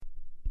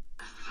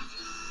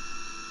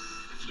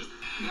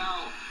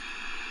Now,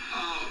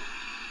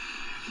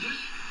 this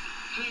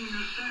thing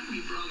you sent me,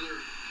 brother.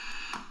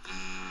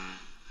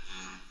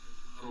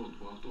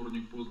 Во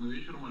вторник поздно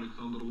вечером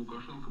Александр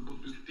Лукашенко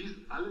подписал. Dies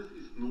alles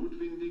ist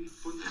notwendig.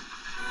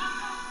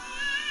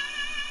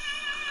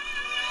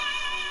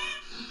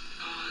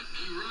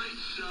 He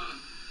writes,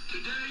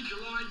 today,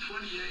 July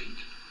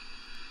 28th,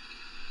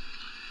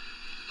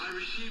 I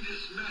received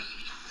this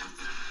message.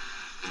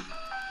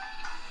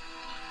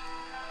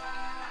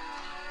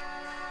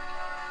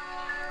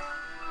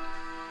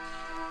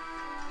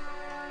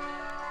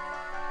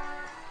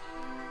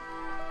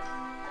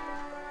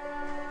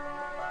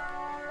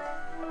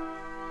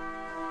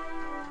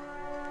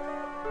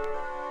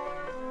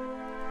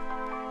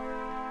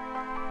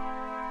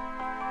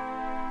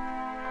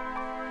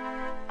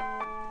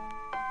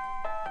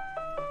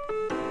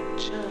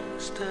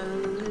 Just a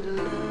little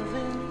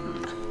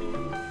loving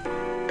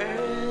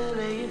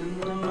early in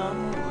the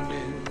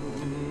morning.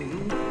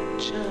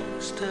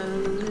 Just a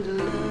little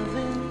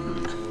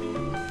loving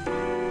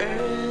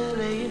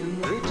early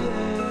in the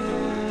day.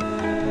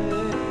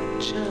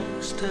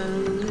 Just a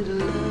little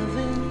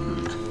loving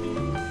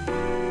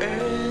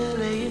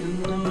early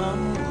in the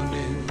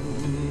morning.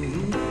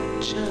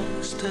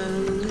 Just a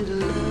little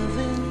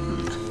loving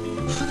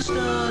for the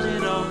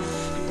starting off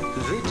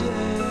the day.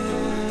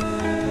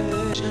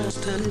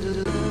 Just a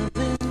little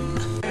loving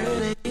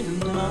early in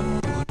the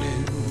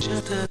morning.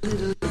 Just a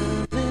little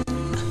loving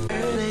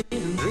early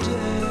in the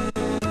day.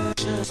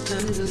 Just a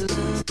little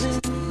loving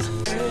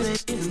early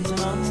in the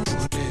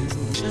morning.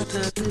 Just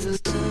a little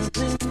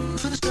loving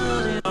for the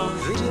starting of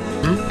the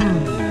day.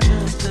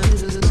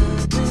 Just a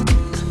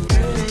little loving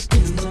early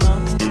in the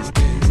morning.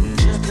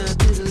 Just a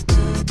little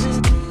loving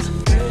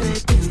early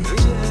in the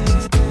day.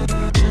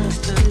 Just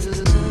a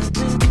little loving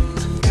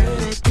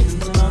early in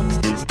the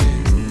morning.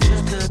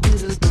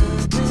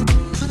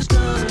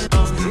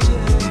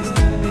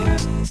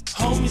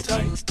 Hold me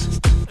tight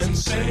and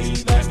say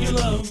that you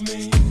love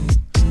me.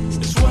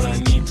 It's what I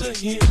need to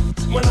hear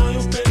when I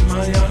open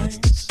my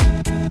eyes.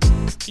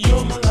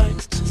 You're my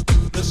light,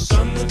 the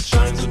sun that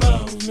shines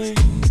above me.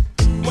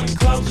 When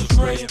clouds of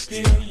gray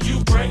appear,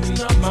 you brighten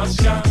up my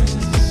skies.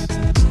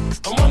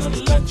 I wanted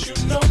to let you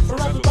know,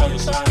 forever by your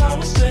side I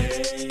will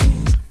stay.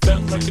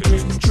 Felt like a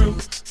dream come true,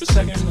 the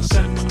second I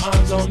set my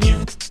eyes on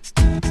you.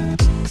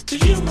 To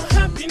you my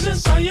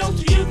happiness, I owe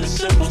to you this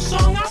simple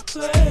song I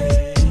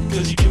play.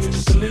 Cause you give me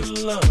just a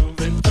little love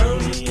and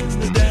early in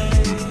the day.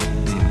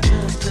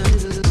 Just a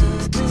little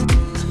loving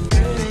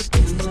early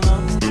in the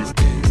morning.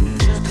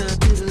 Just a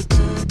little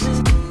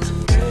loving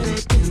early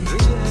in the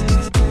day.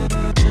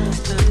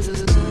 Just a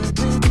little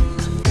loving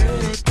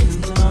early in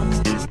the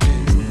morning.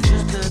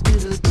 Just a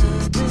little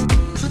loving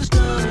for the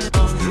starting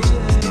of the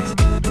day.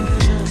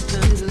 Just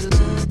a little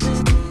loving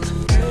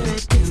early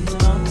in the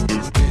morning.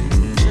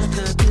 Just a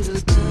little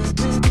loving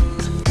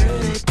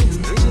early in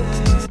the day.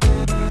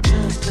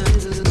 Just a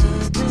little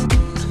loving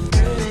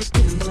early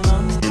in the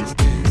morning.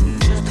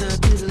 Just a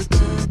little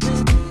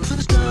loving for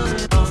the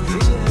starting of the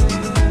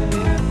day.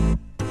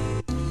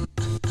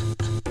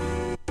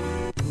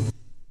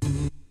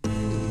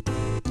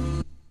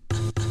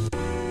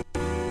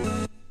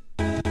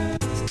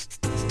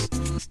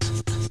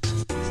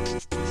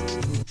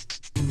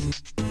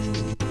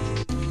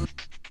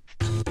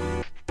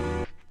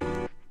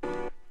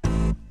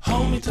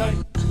 Hold me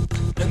tight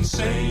and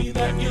say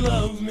that you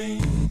love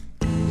me.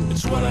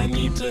 It's what I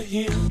need to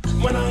hear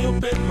when I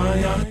open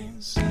my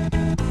eyes.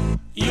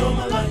 You're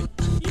my light,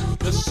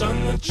 the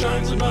sun that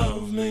shines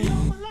above me.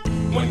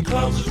 When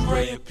clouds of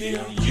gray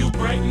appear, you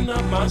brighten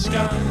up my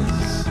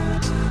skies.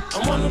 I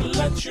wanted to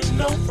let you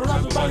know,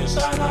 forever by your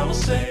side I will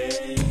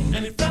stay.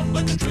 And it felt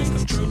like a dream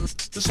come true,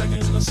 the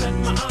second I set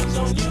my eyes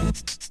on you.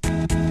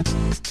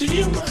 To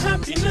you my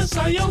happiness,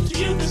 I owe to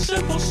you this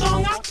simple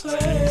song I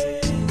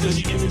play. Cause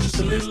you give me just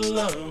a little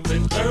love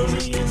and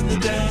early in the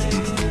day.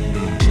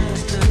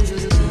 Just a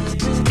little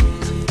loving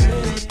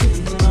early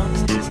in the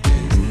morning.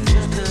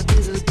 Just a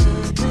little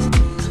loving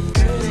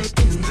early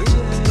in the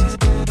day.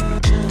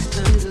 Just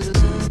a little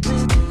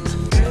loving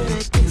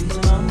early in the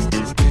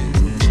morning.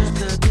 Just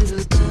a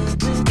little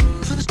loving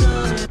for the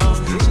starting of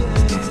the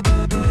day.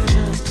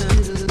 Just a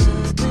little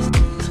loving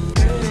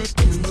early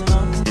in the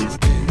morning.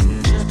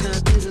 Just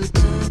a little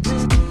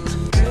loving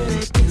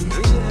early in the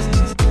day.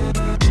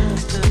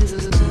 Just a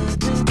little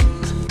loving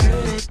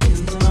early in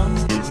the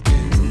morning.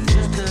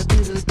 Just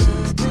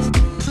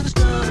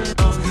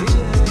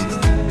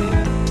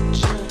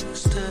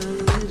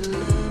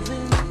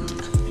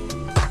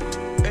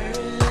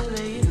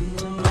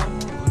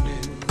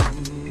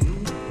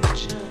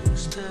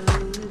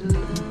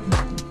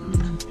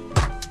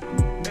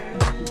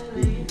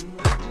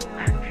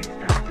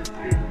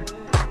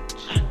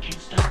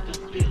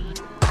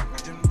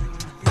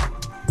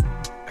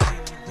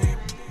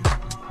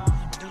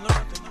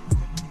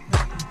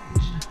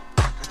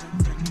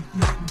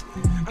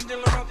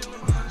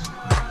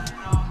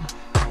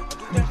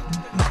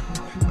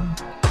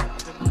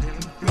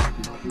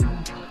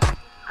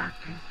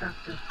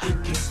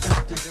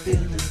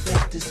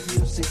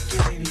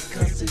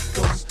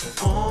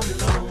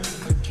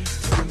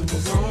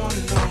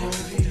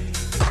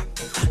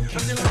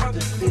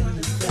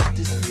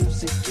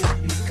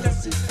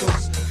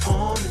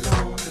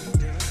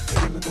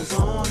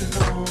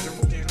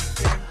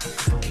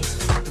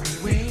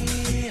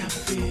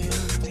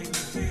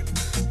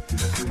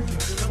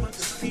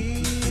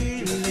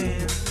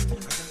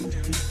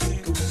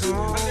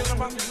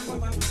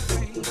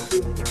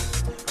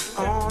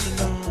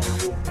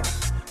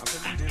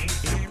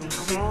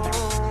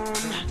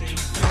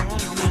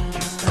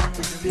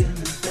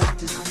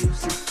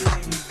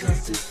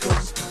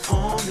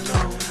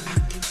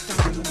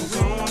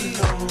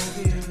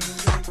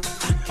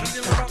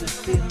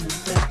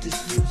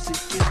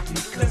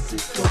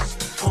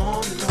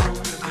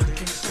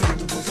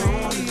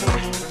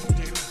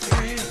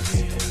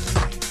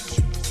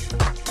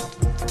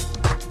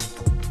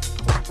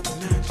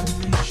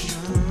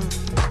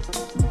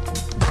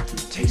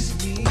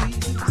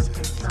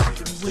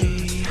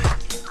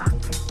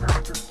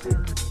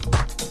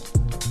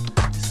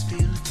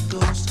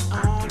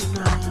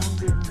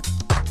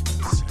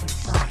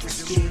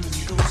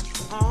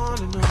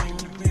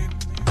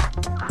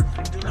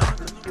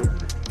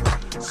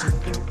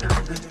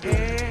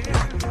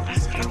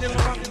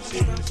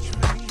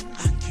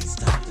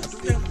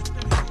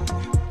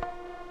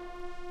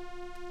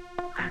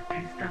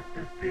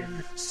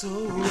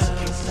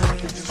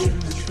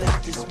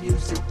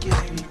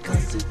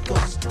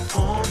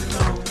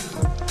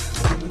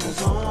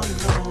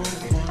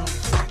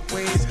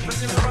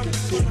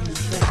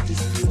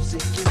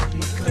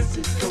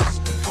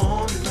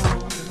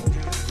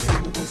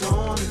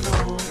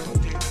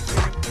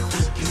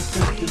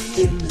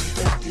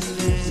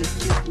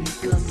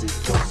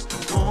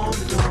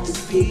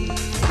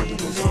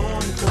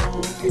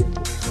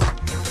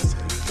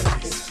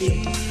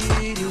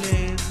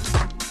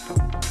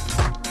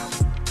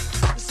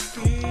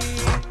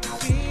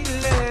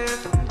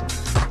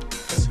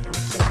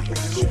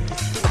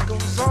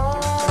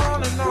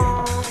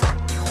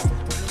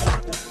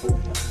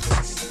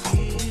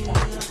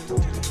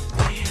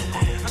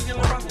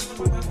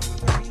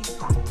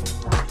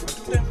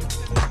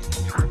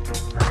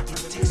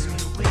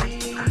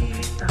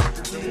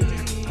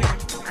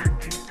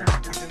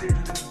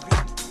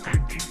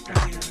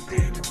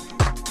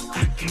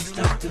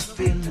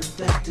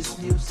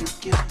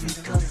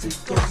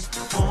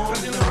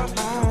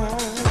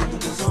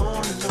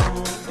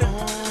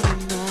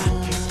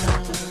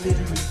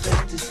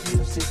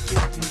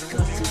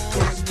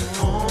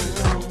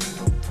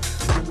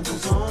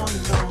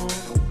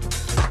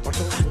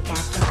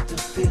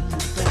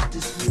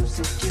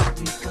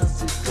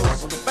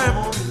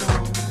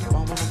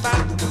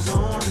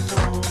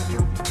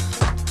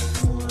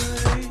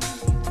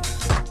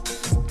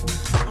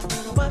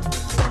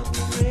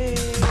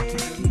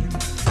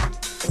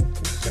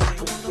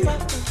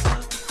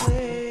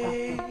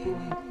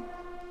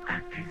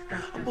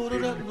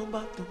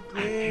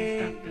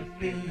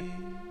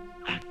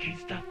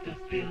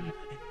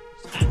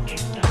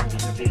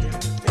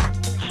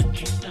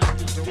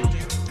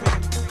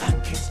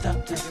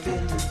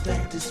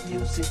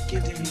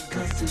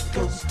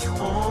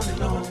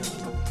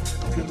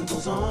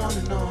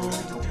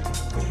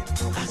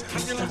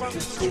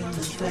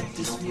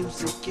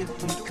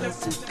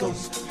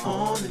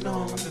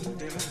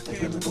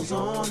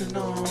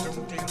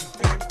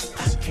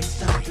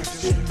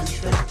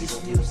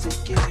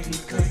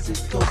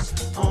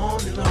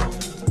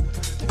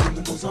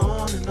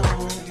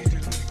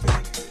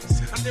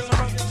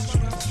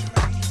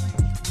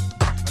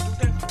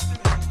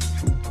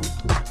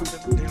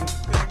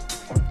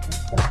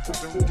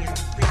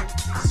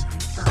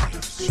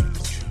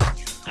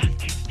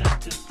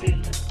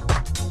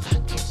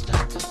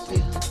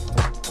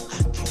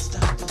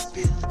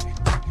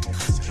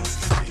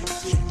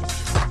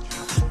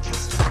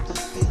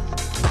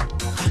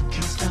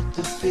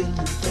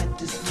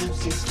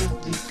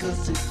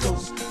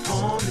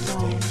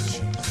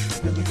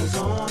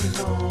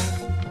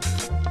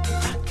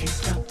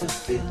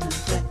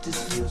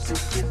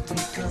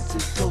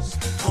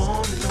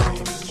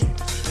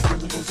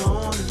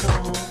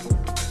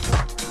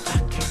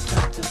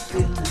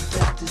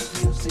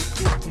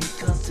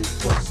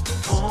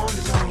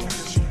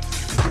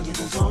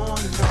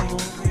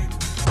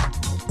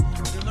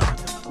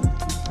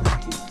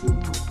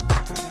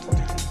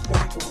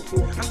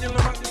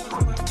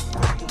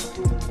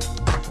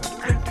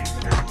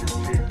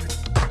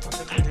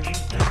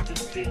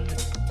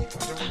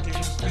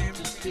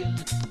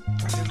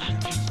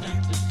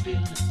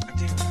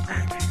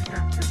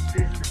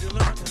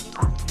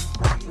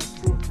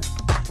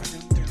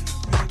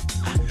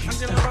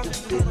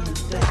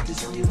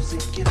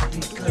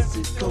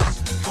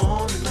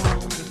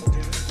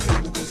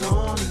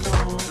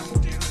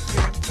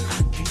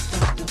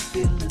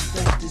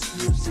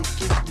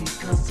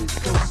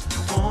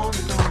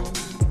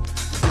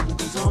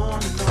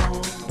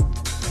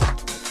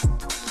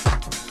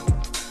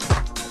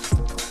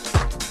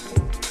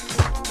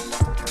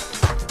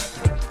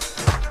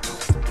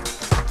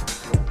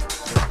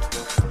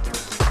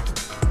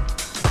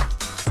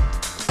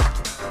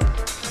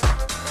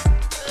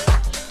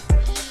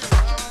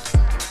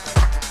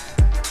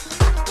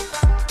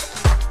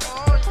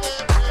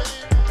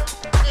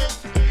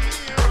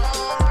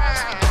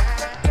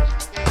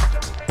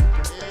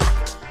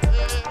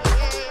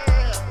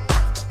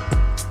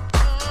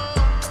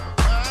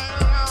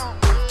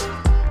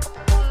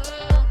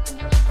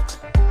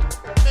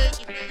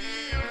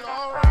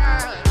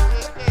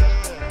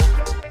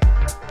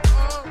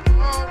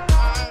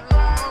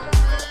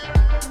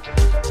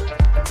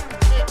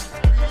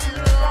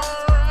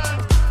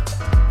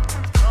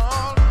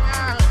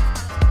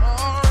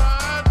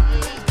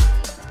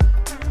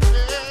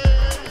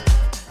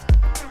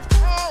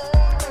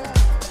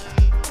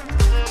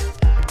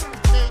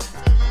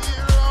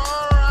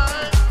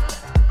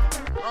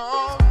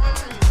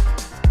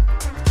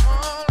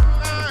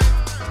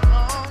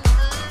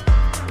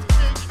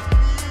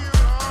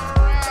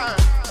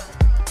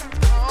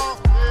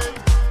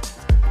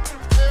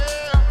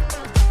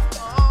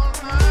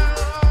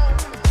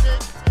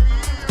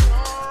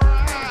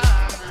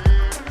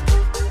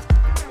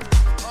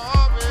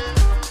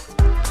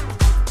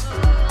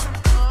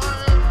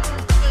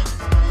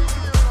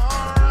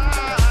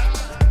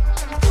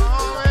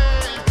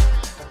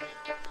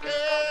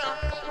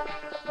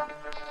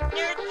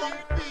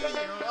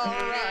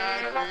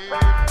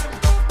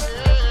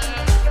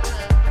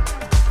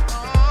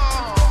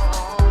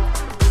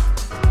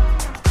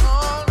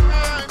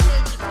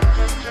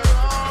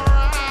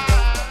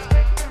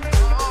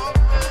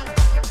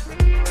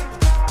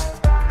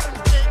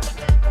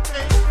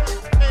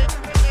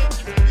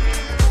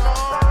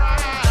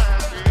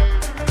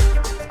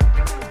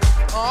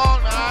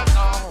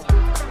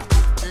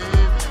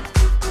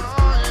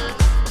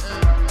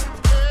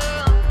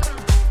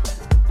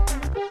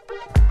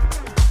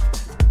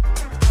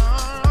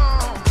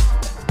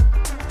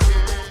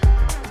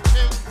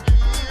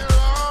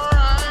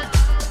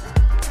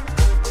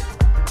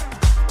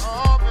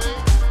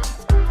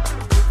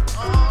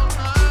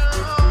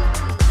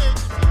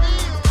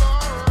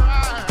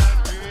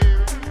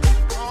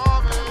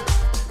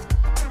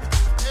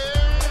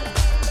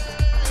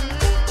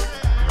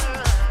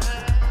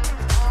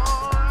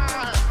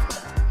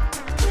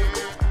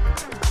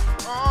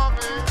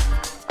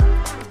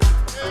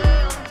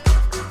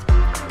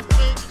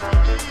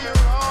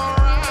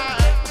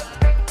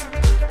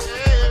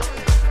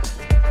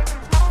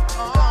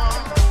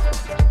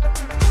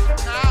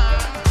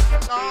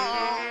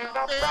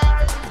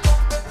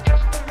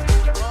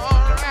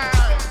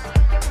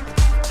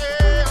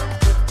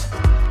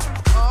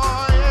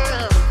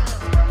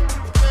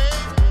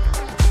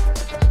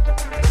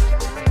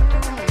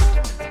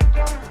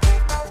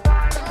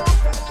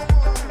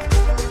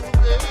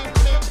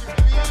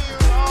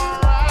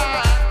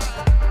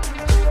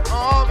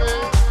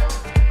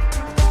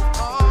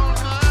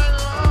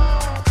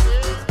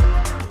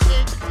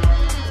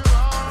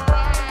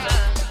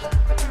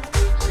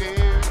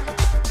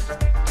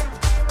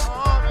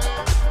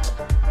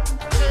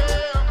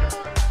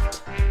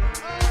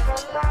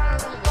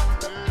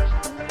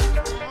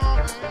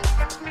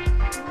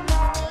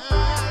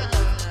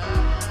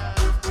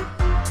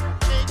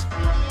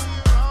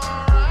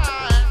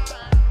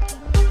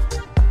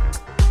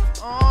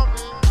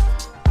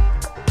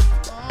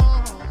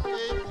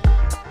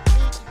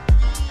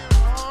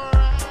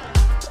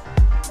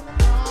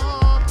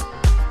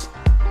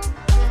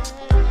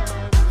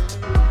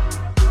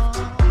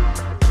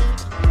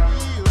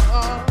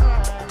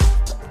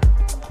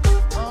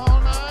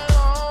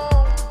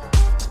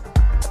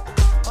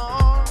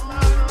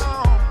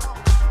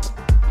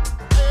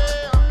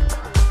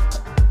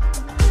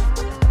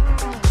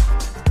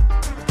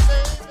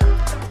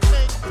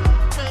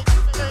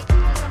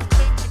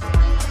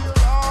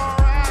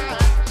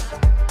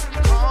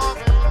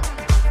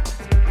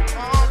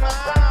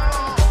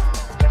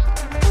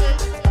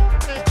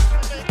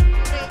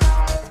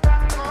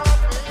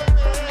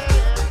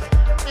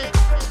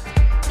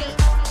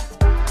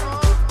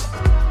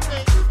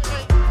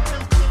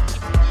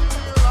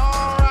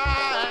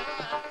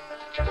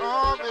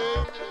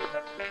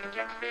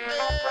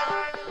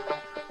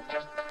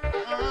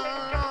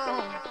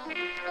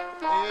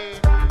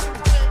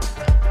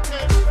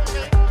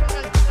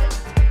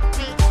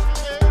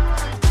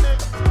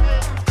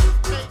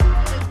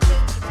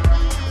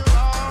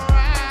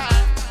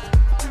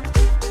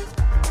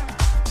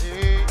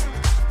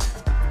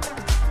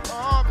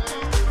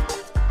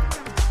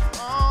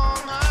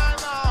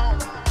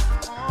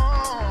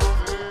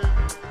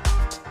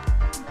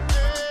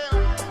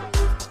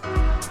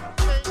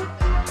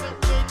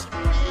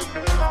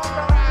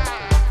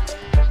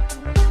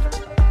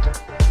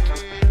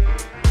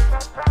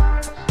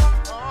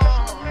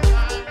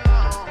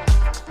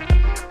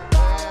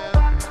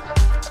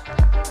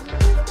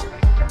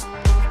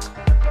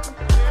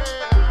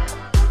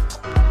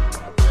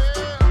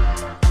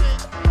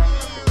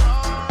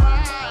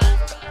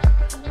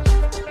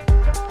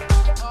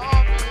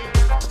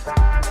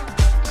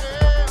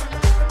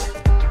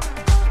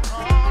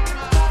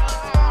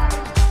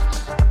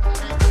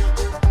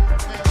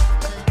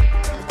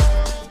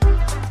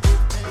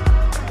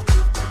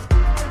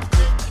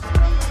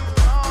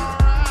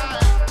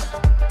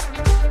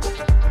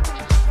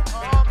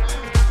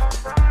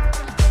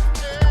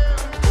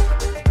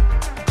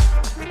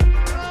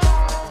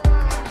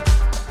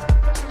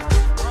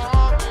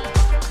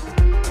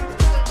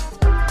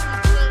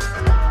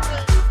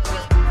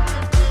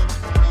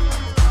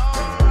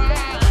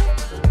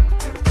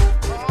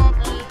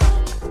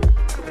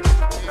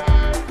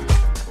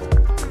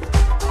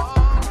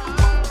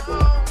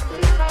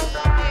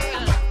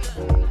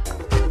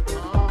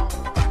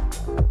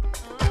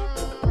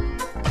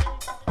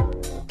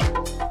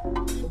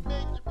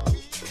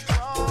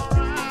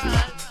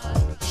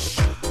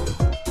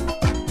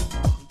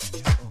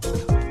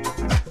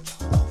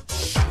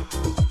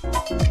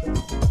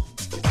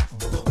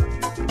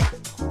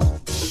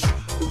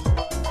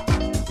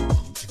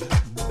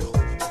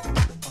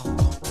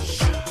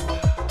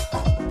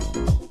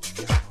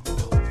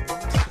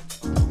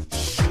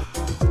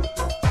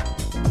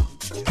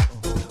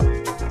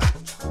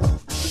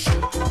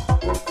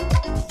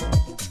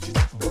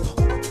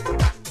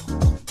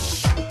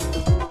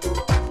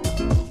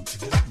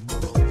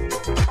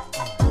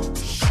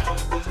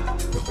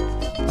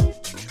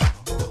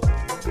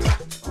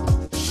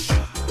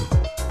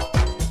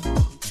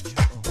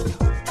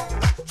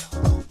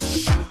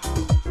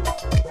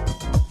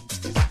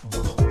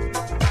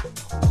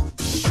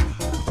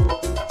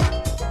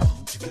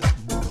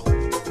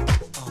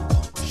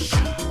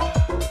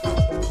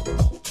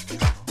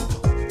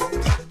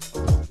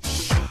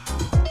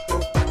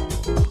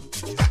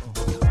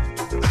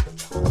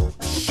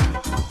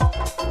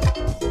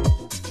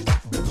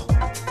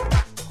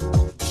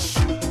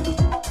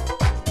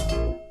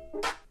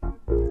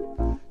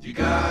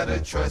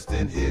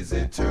in his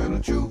eternal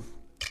truth,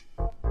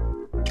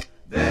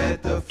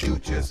 that the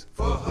future's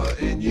for her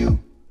and you,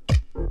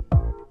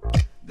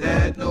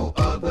 that no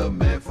other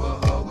man for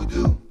her would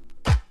do.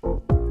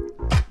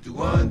 Do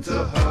unto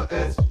her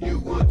as you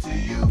want to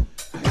you.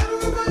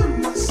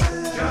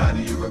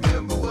 Johnny, you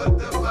remember what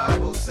the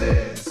Bible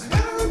says, to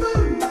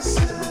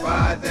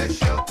provide that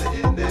shelter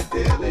in that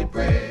daily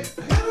bread.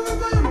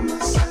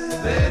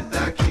 Let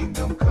thy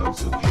kingdom come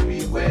so we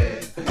be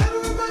wed.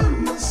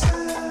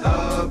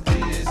 Love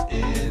is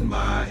in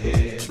my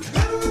head. You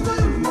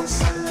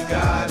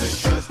gotta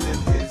trust in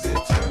his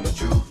eternal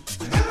truth,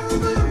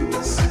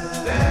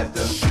 that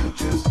the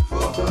future's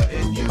for her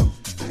and you,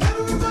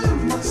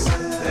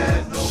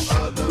 that no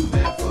other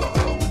man for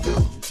her would do.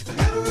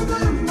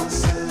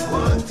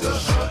 One to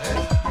her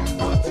as you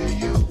want to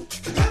you.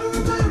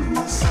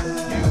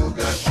 You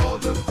got all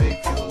the faith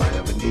you'll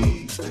ever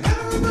need.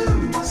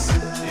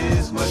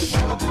 It's much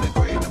more than a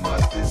grain of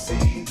mustard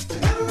seed.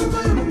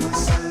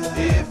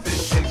 If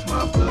it takes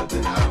my blood,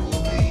 then I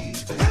will lead.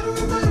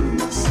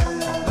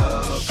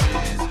 Love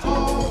is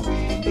all we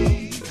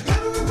need.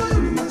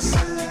 You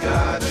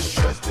gotta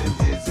trust in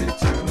his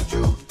eternal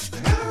truth,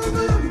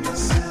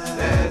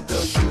 that the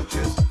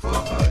future's for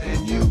her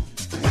and you,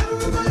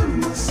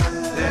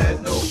 that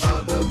no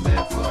other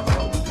man for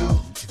her will do.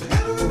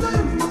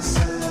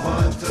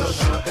 One to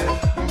her as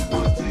you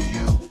want to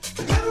you.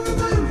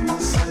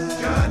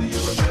 Johnny,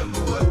 you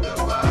remember what the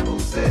Bible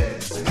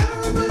says,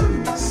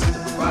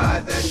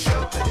 provide that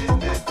shelter in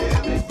that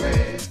daily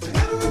bread.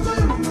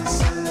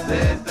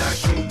 Let thy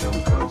kingdom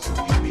come so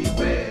we be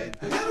wed.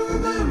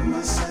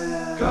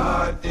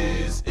 God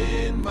is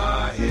in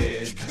my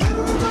head.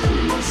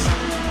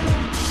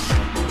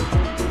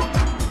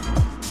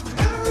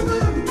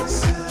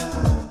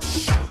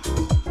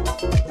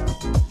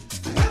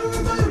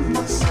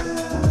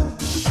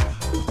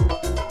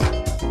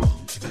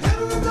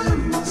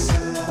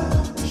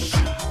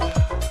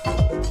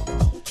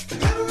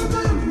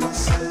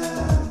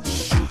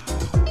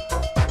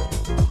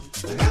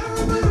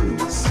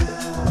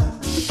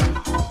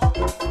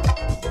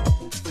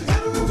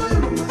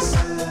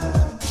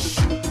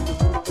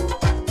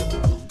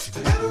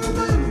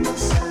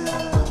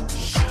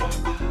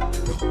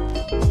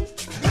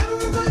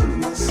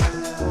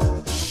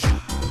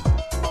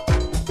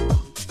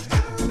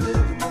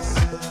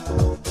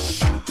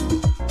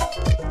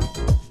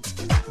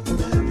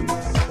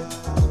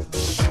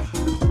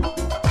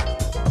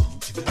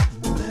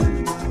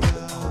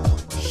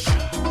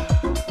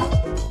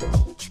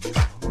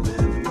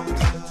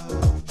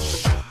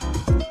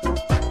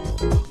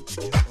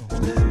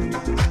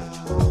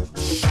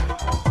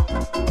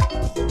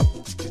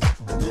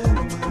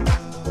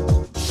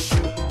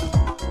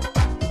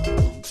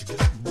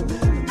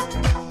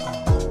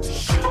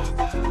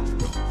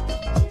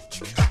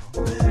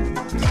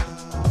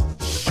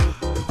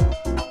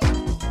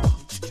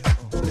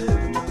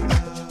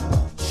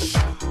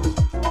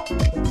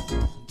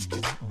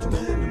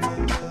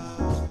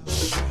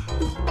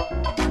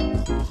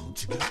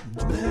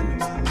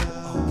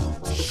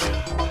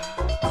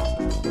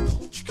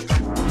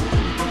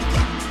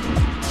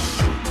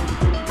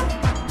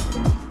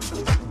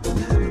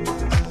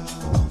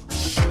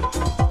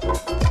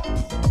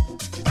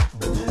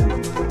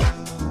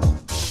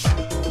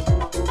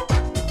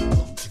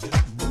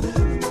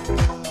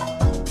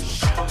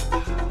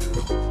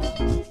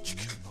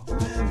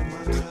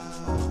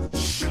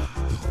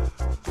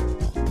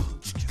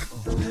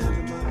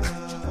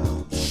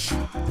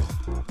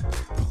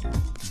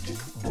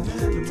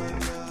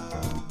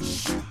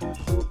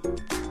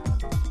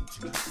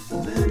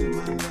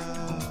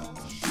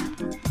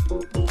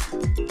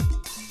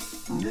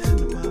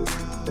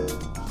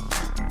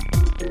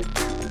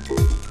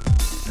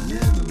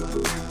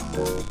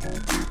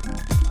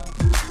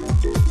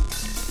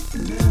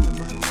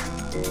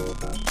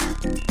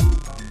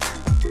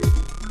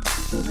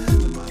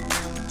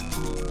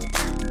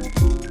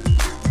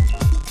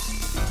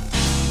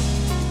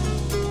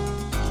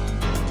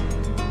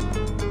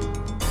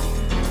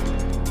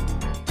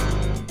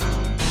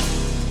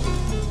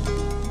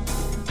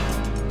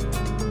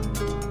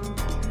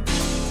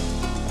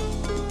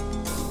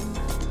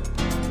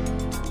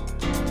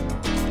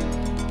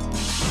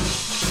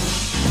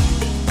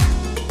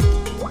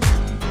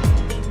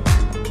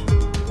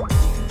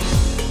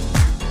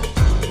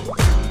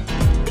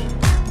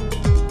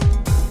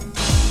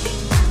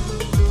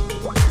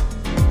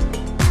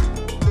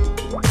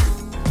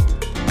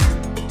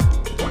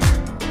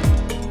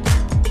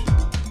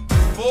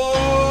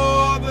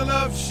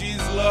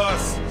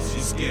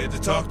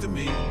 Talk to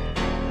me.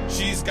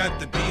 She's got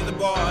to be the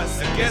boss.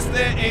 I guess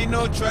there ain't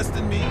no trust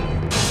in me.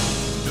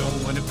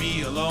 Don't wanna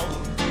be alone,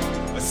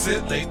 but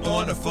sit late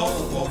on the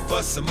phone. Won't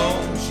fuss and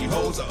moan, she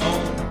holds her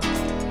own.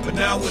 But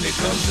now when it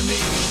comes to me,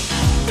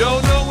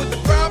 don't know what the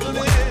problem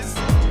is.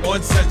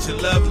 On such a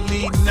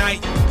lovely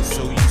night,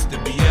 so used to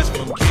BS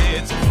from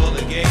kids, full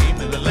of game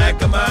and a lack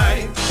of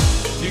mind.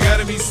 You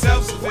gotta be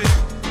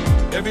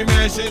self-sufficient. Every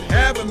man should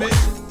have a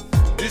mission.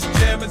 This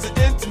jam is an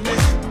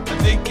intermission.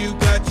 I think you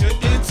got your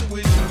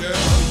intuition, girl.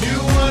 You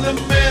want want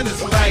a man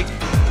that's like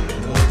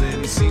more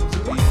than he seems to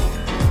be.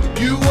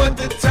 You want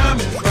the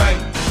timing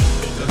right,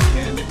 the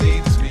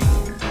candidate is me.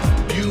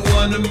 You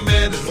want a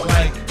man that's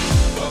like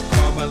a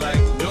karma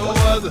like no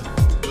other.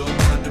 The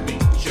one to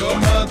meet your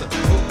mother,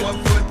 put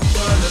one foot in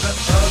front of the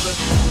other.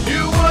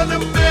 You want a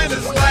man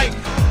that's like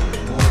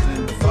more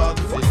than the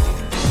father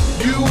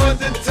figure. You want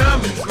the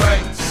timing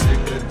right,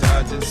 sick of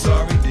dodging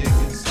sorry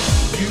diggers.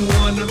 You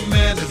want a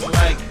man that's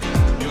like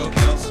your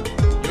counsel,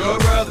 your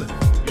brother,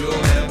 your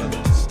heaven.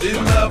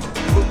 Still love,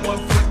 put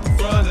one foot in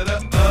front of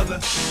the other.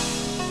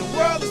 The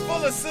world is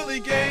full of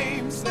silly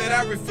games that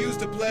I refuse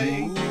to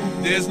play.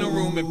 There's no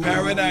room in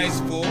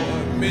paradise for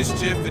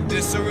mischief and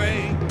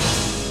disarray.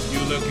 You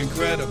look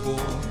incredible,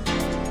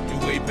 you're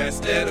way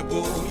past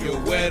edible.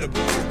 You're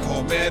wettable,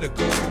 call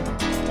medical.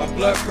 My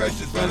blood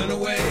pressure's running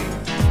away.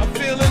 I'm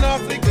feeling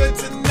awfully good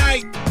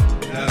tonight.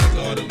 Now the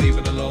thought of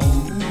leaving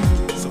alone.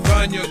 So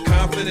find your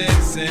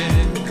confidence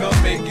and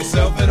come make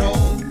yourself at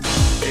home.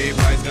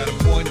 Everybody's got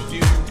a point of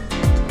view.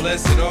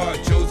 Blessed are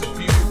chosen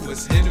few.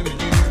 What's hindering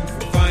you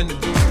from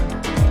finding you?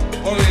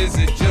 Or is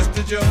it just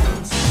a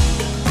Jones?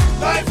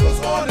 Life goes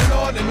on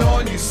and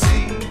on, you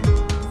see.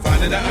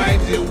 Finding the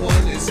ideal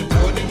one is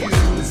important to you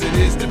as it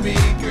is to me,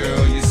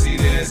 girl. You see,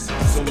 there's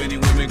so many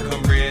women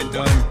come red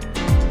done.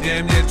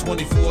 Damn near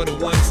 24 to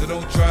 1, so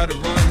don't try to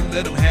run.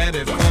 Let them have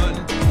their fun,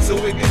 so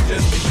it can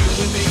just be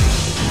you and me.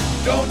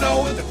 Don't know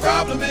what the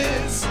problem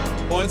is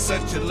on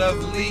such a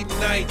lovely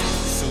night.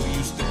 So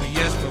used to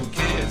BS from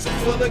kids, so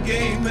full of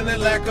game and a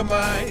lack of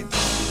mind.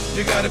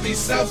 You gotta be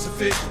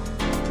self-sufficient.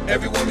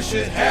 Every woman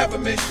should have a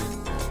mission.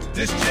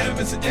 This jam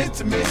is an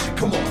intermission.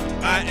 Come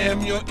on, I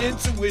am your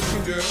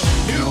intuition, girl.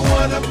 You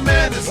want a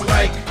man that's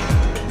like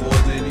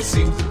more than he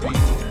seems to be.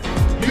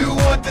 You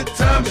want the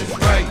time is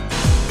right.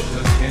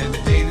 The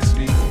candidate is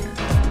me.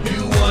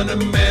 You want a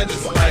man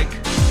that's like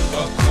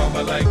a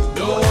karma like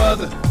no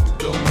other.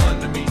 The one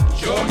to meet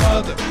your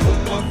mother. Put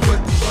one foot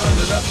in front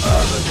of the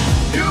other.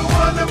 You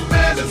want a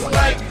man that's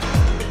like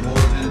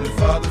more than the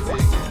father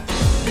figure.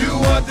 You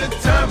want the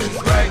time is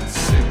right.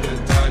 Sick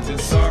of dodging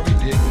sorry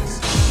diggers.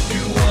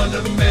 You want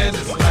a man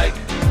that's like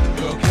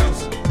your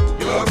counsel,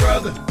 your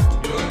brother,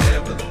 your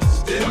never.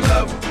 Still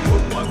love him.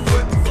 Put one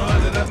foot in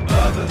front of the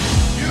other.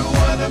 You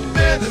want a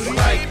man that's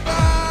like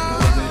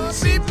more than he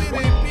seems to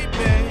be.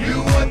 You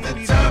want the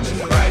time is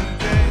right.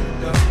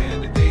 The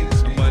candidate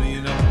is me.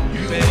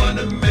 You want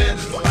a man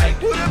that's like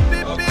a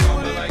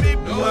karma like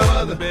no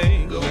other.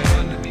 The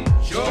one to meet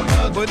your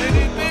mother.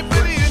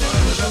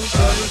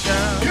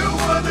 You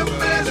want a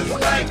man that's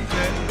like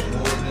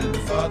more than the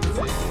father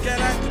figure.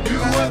 You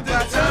want the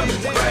time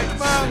is right.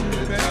 Sick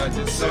of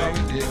dodging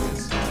sorry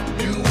diggers.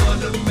 You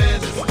want a man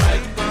that's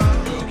like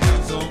your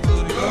counsel,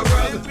 your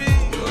brother,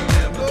 your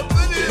never.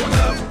 Still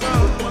love,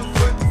 put one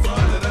foot in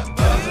front of the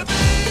other.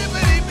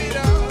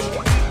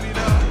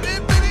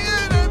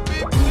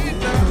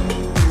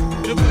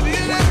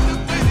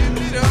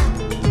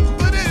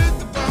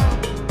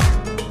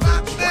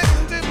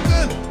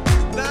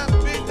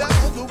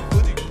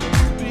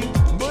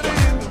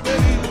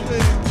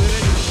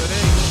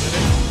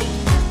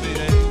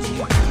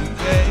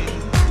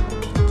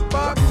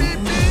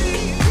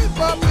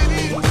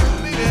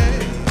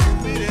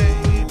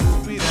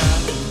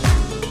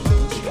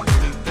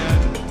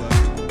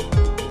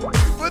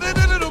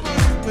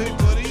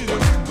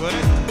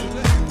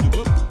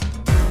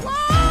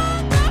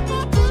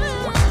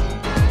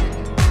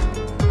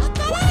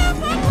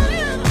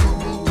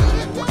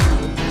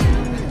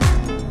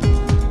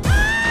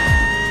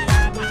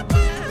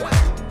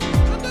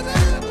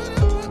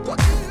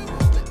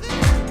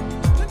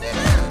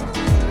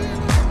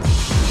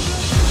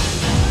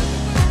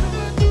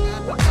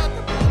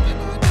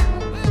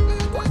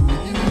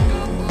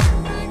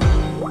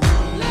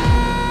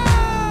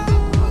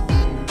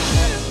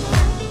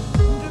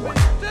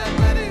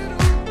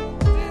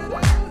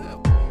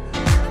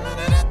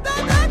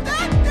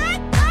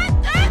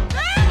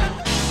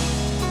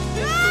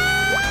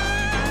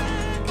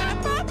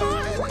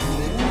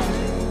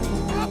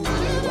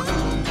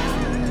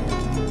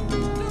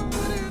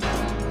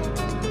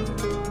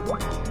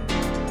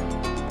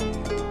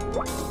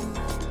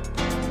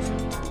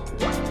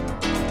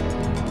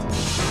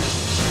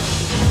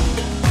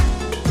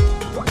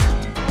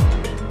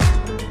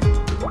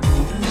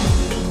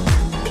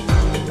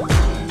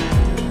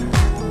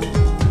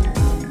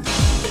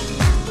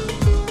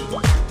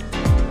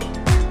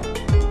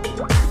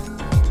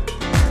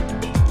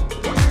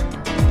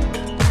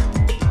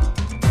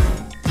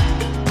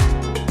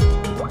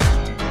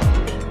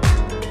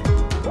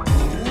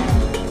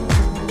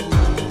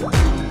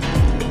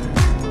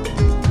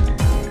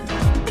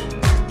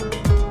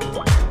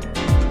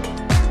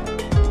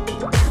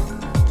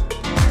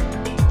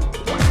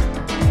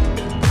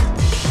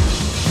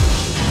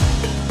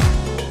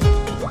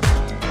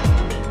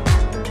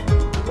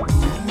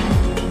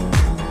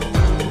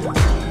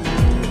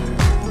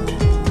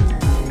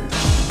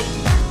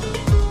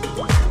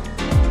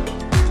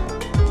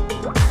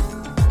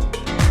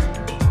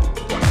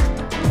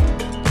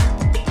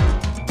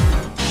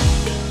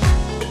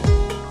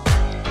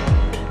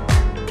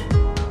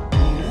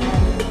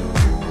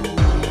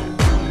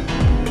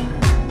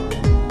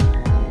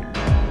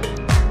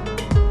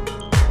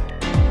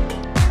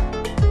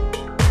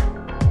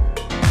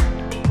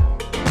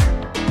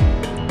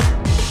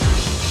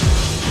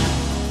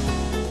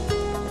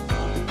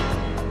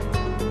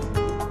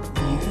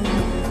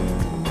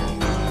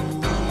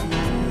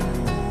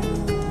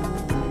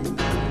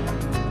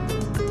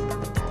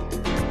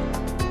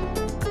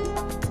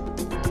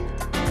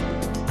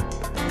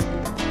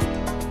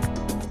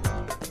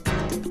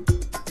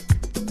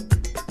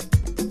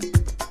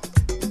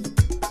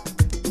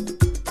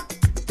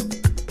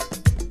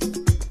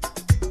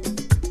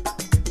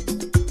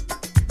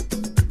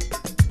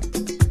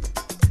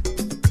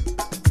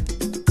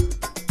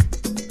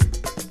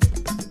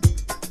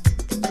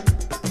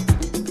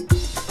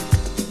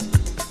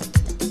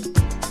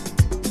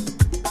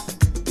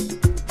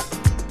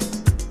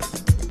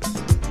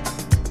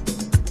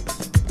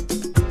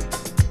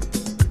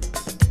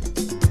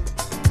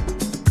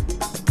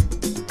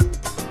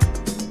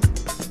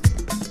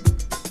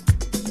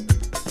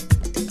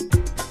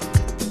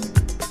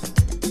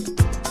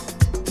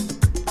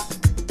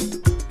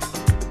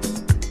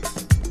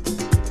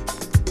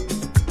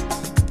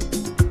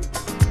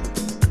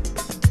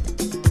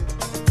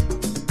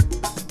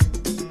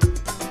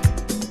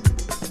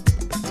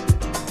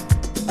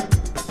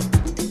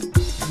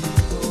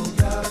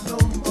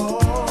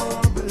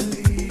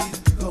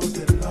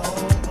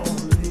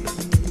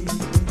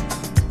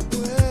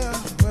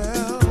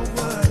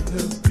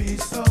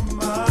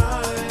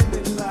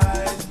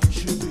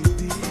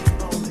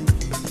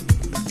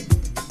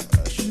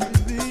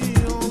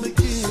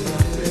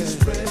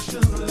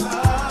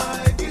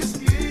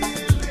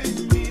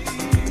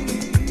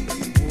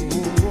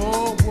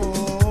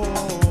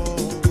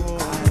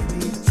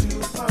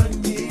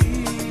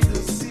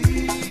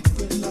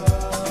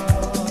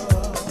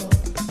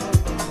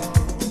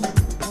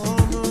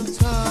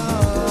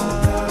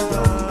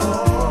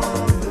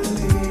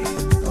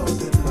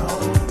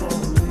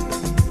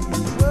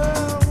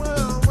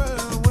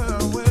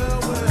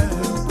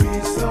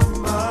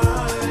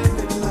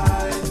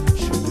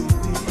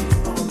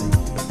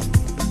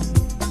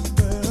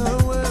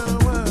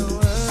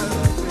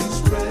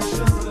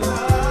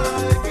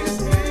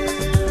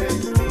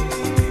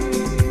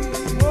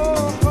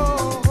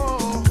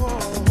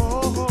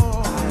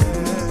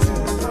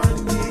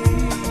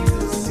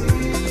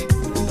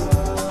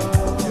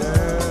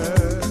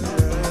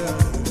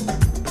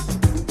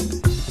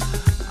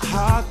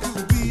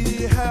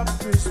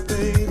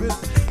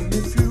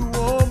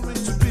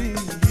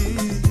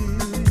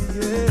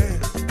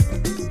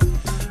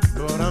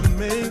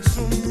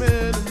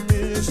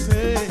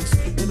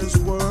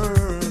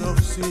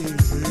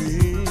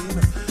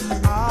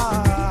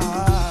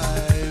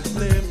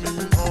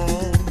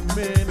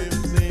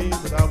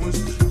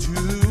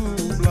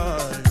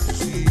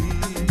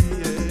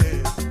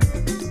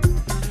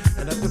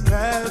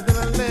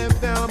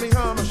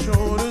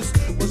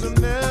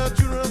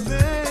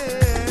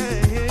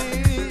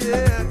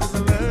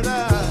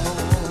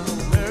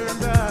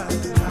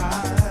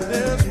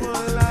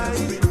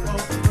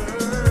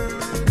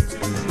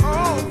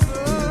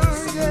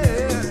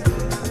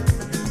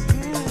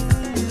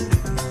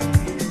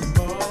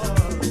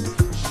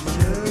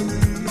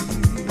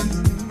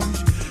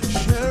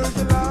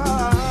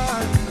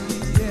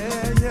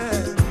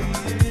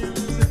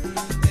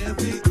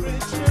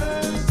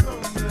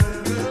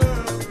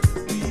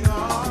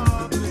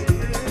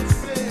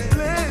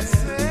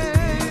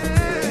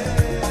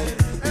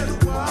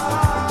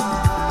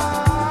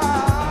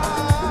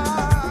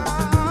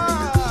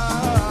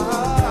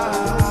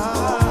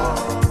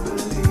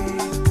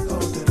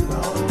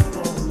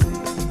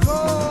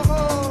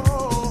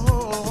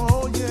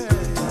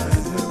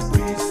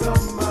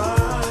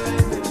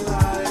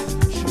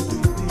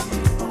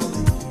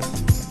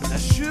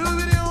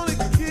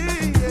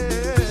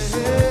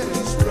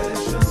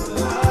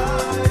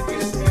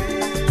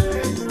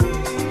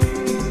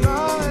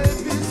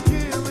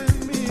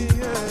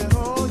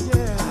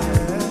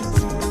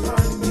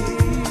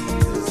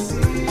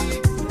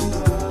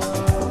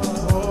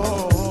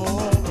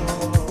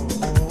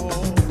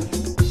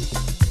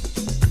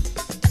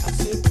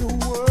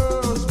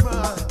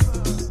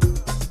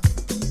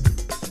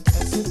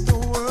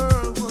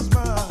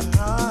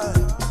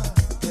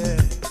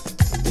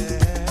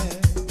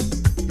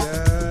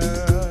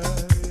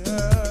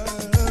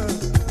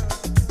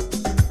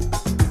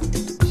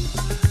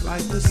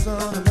 like the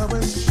sun will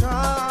always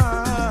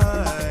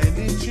shine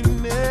each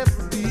and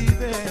every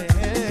day.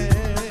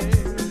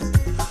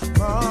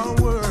 My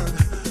word,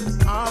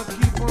 I'll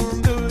keep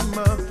on doing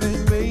my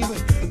thing, baby.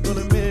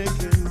 Gonna make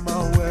it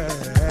my way.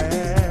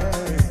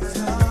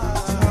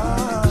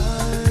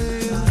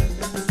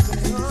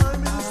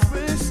 Time and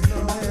space,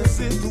 as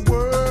if the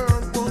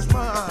world was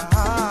mine.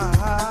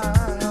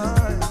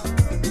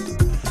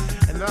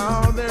 And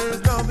now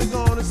there's nothing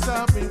gonna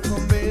stop me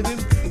from bathing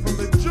from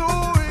the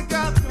joy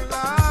got to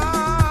lie.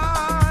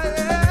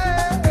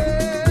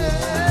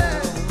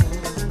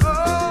 Oh,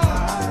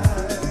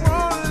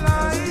 one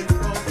life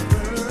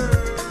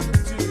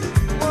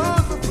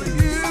was for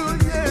you,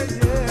 yeah,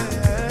 yeah.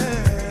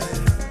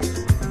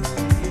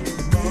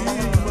 We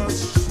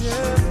must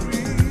share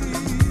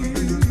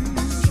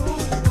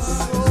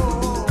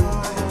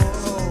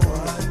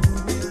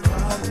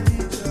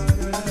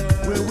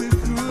where we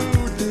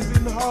could live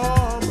in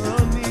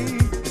harmony.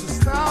 So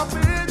stop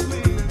it,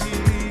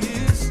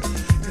 please,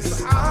 'cause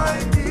I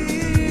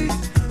need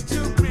to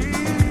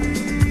breathe.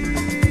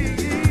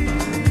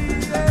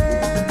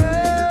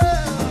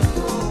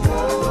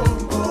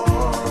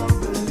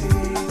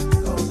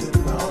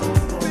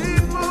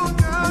 People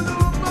got no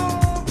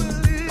more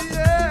belief,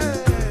 yeah.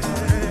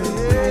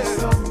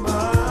 Of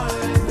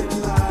mind in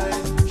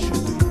life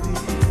should be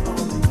the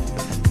only.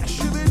 I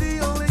should be the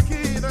only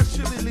kid. I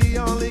should be the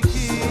only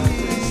kid.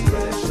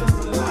 Expression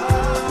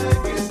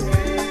like it's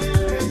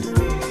killing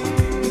me.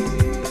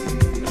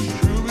 I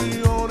should be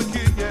the only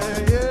kid. Yeah,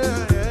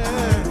 yeah,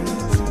 yeah.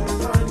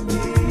 I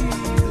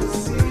need to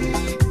see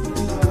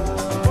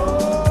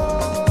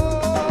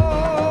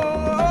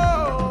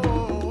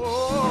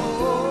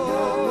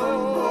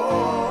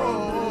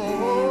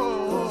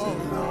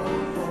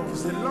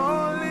Cause the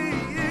lonely,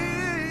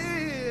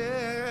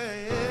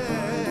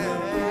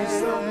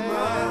 peace of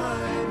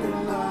mind in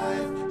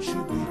life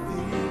should be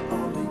the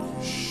only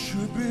key.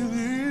 Should be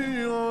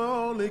the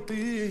only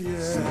key,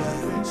 yeah.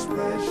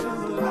 Self-expression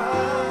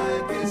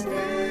like it's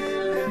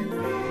killing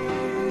me.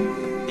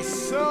 It's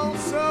so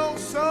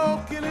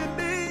killing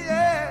me,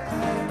 yeah.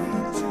 I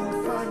need to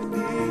find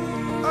me.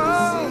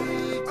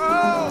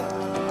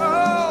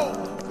 Oh,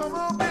 come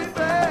on, baby.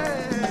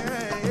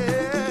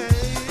 Yeah.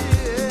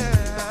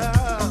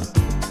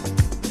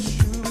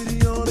 Should be the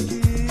only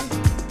key.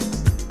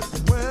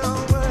 Well,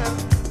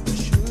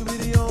 should be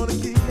the only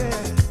key,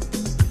 yeah.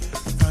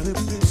 Find a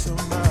peace of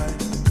mind.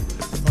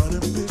 Find a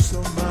peace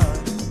of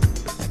mind.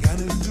 I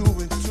gotta do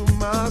it to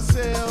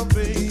myself,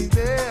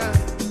 baby.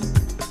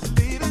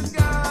 Leading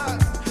God.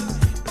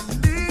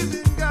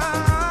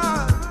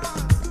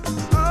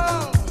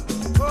 Oh,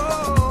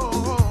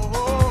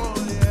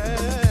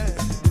 yeah.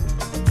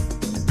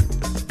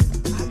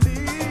 I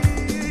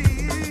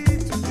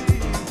need to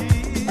be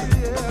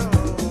here.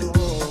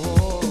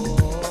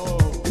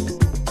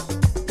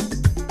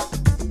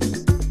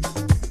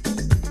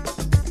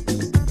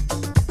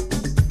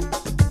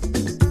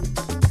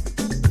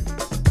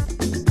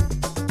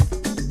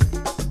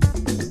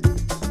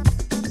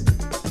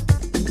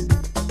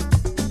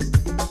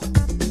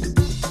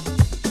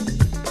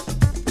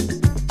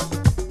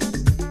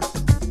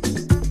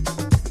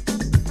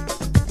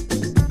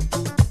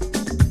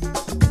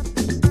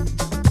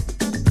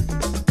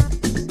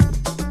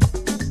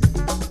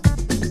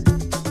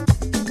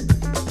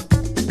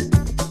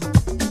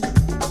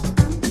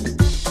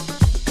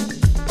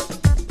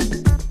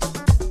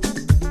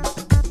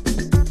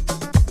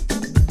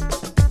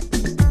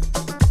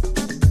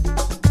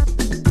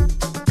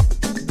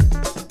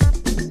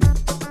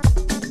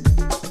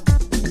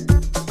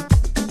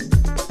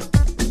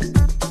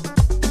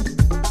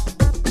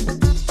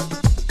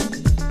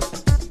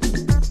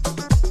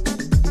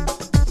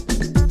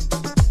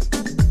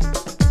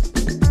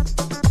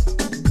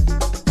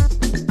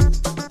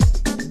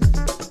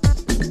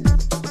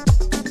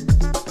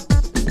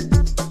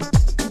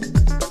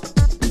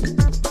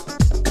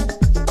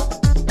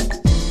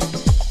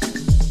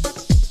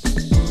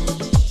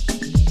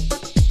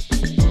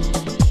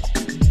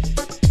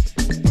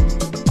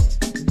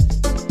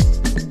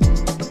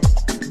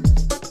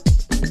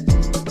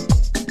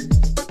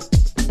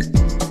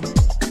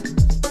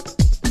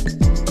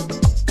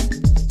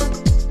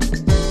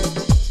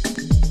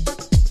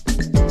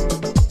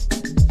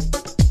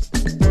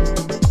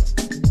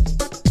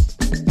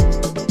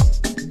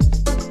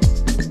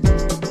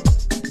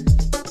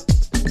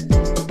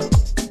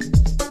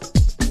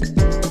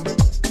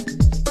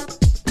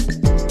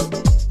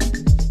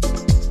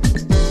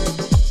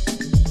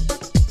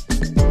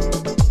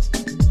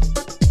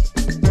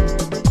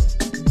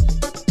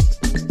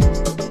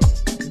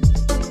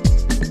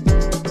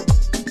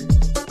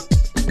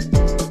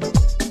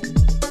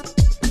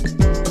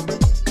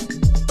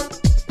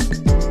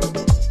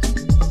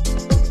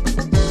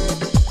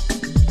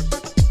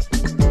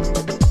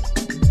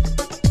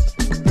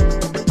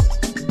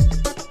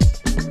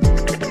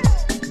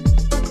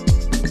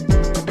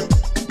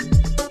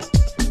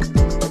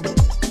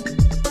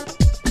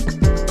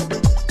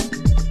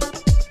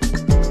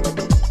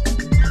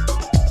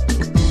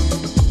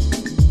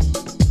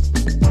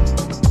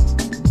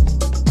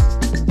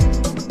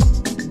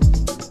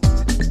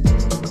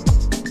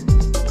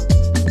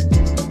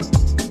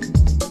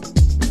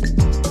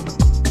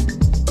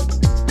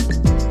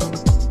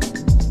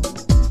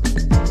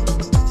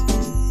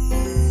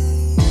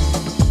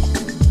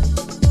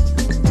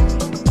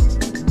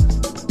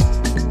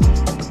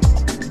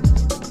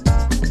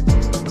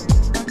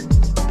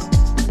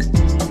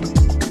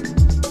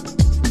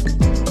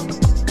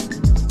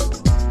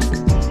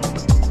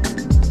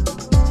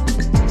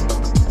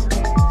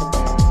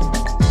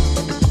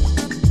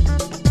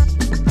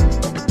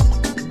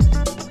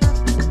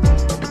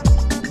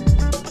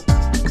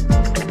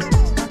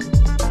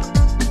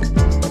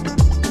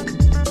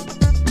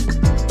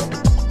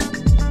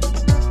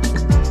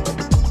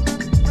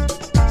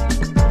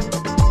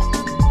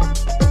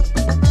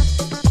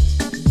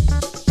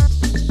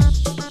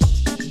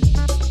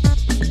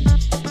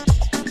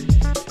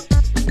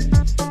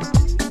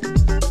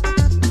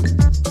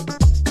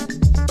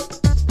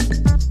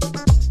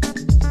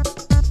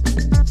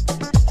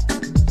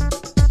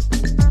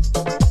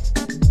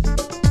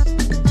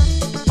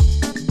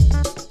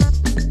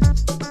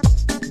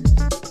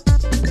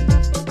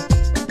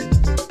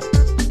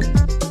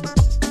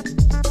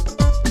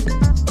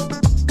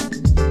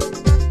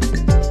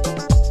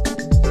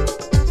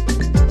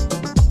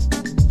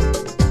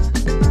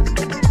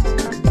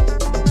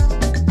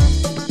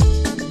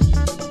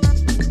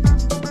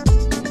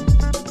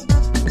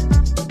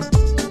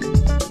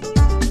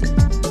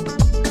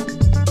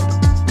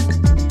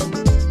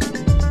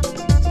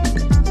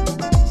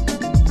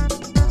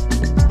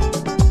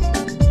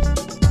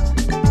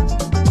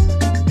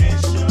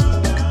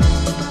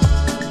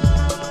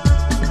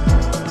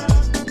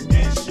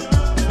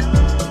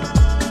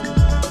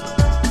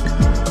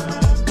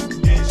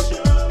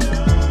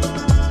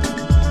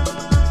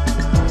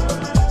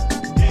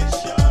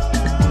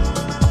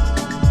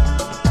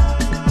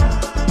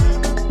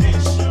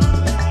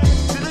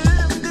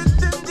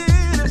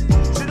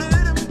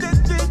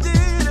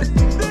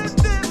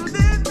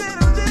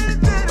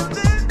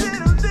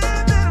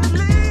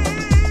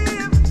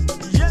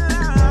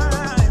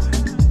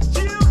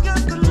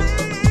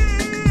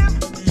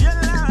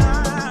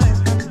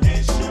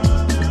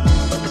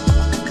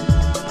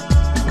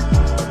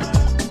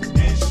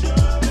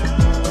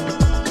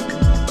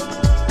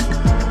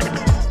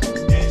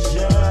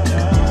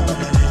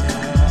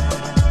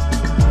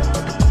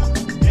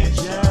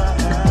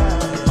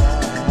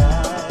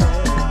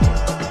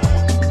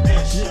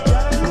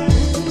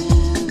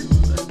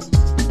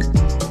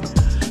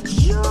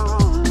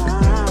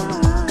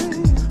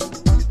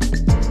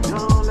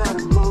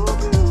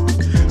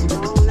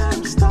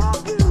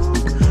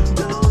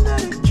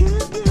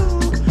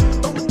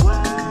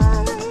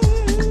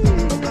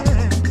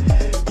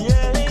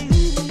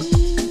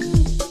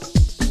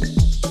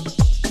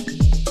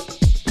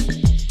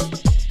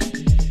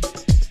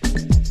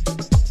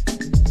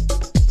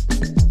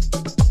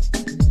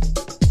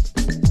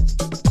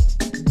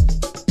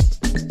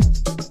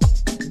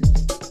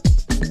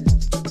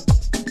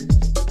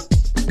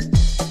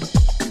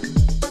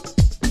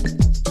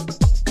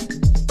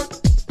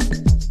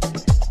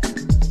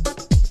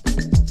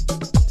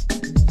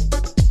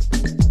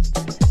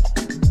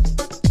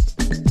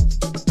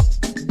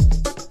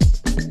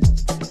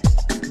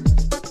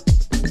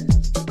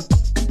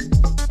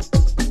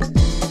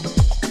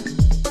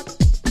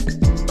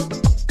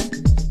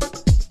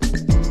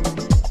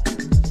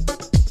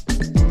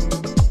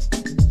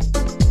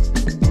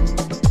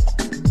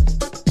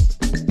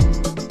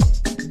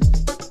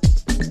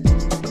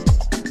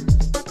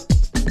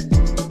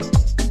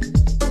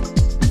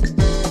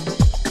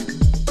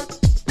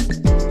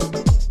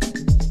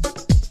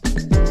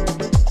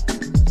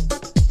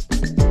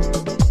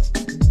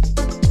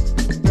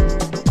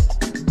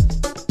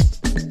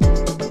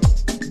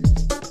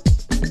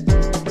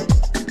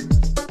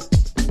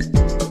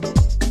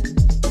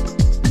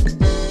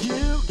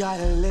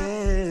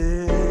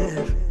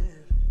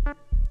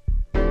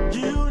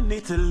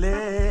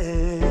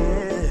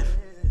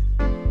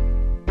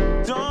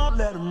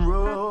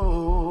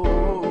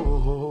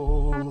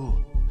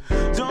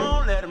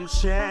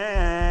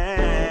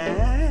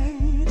 change.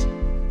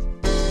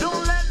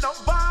 Don't let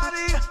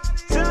nobody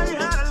tell you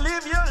how to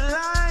live your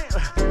life.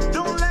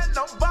 Don't let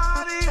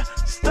nobody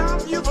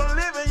stop you from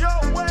living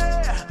your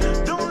way.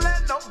 Don't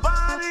let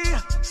nobody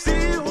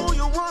see who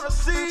you want to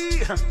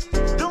see.